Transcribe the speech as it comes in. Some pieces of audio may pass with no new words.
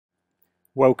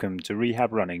Welcome to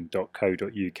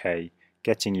rehabrunning.co.uk,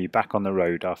 getting you back on the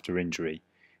road after injury.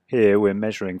 Here we're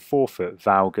measuring forefoot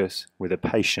valgus with a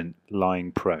patient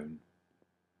lying prone.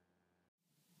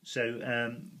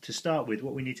 So to start with,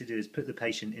 what we need to do is put the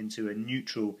patient into a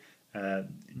neutral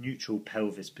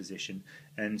pelvis position,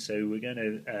 and so we're going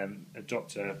to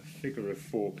adopt a figure of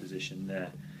four position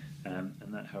there,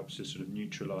 and that helps to sort of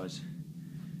neutralise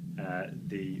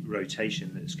the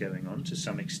rotation that's going on to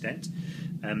some extent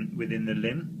within the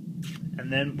limb.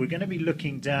 And then we're going to be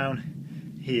looking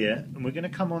down here, and we're going to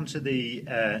come onto the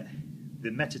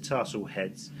metatarsal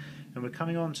heads, and we're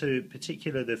coming on to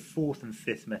particular the fourth and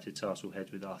fifth metatarsal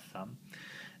head with our thumb,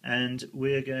 and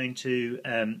we're going to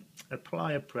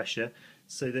apply a pressure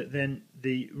so that then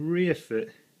the rear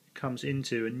foot comes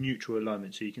into a neutral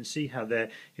alignment. So you can see how there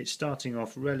it's starting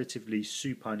off relatively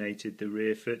supinated, the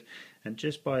rear foot, and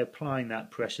just by applying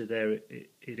that pressure there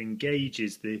it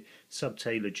engages the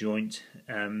subtalar joint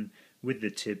with the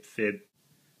tib fib,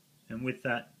 and with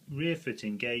that rear foot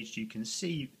engaged you can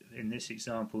see in this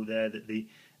example there that the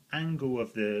angle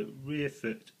of the rear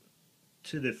foot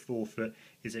to the forefoot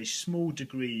is a small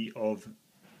degree of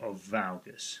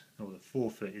valgus, or the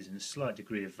forefoot is in a slight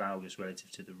degree of valgus relative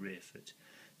to the rear foot.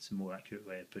 It's a more accurate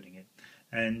way of putting it.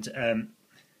 And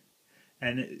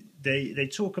they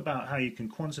talk about how you can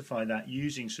quantify that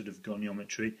using sort of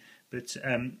goniometry, but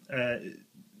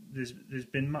there's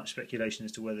been much speculation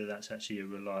as to whether that's actually a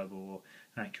reliable or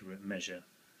accurate measure.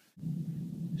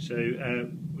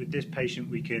 So with this patient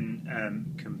we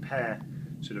can compare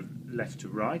sort of left to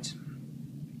right,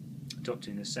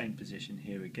 adopting the same position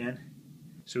here again.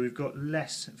 So we've got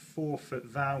less forefoot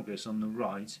valgus on the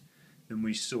right than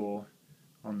we saw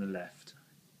on the left.